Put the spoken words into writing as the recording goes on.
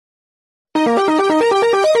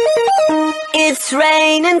It's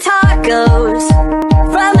raining tacos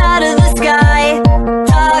from out of the sky.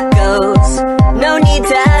 Tacos, no need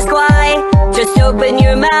to ask why. Just open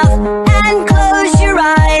your mouth and close your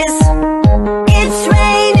eyes. It's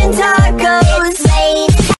raining tacos.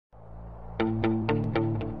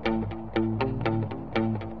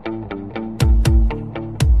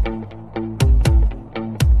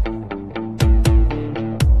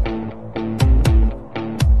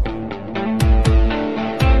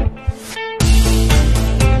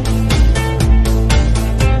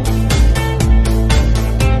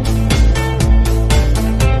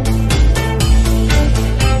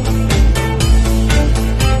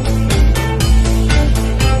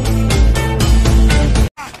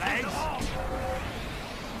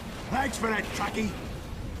 Thanks for that, Chucky.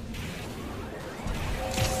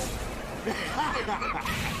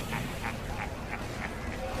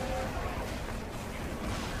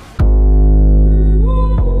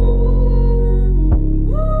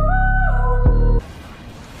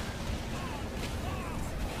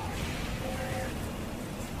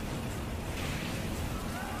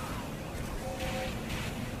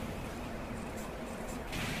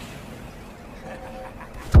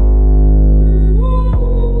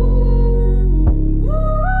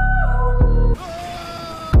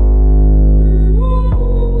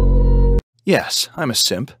 Yes, I'm a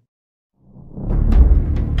simp.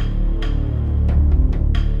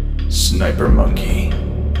 Sniper monkey.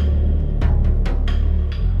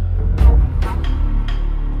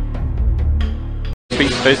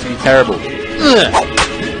 It's supposed to be terrible.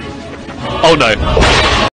 Oh no.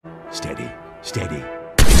 Steady, steady.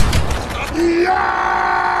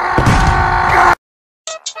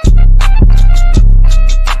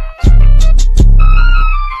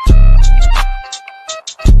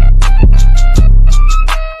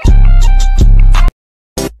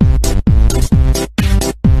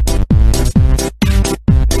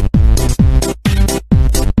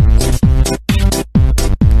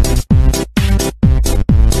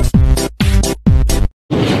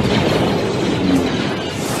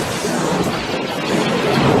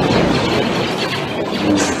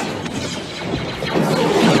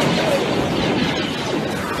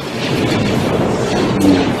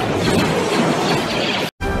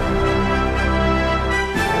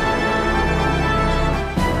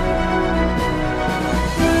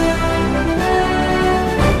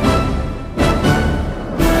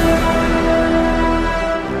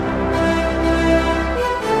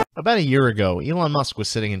 About a year ago, Elon Musk was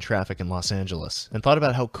sitting in traffic in Los Angeles and thought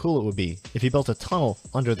about how cool it would be if he built a tunnel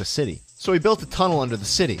under the city. So he built a tunnel under the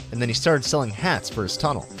city, and then he started selling hats for his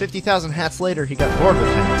tunnel. 50,000 hats later, he got bored with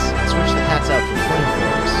hats and switched the hats out for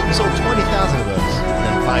flamethrowers. He sold 20,000 of those, and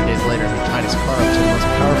then 5 days later, he tied his car up to the most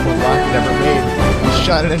powerful rocket ever made and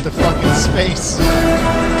shot it into fucking space. And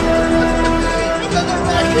then the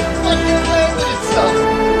rocket fucking landed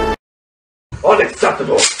itself.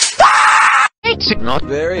 Unacceptable! It's not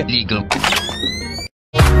very legal.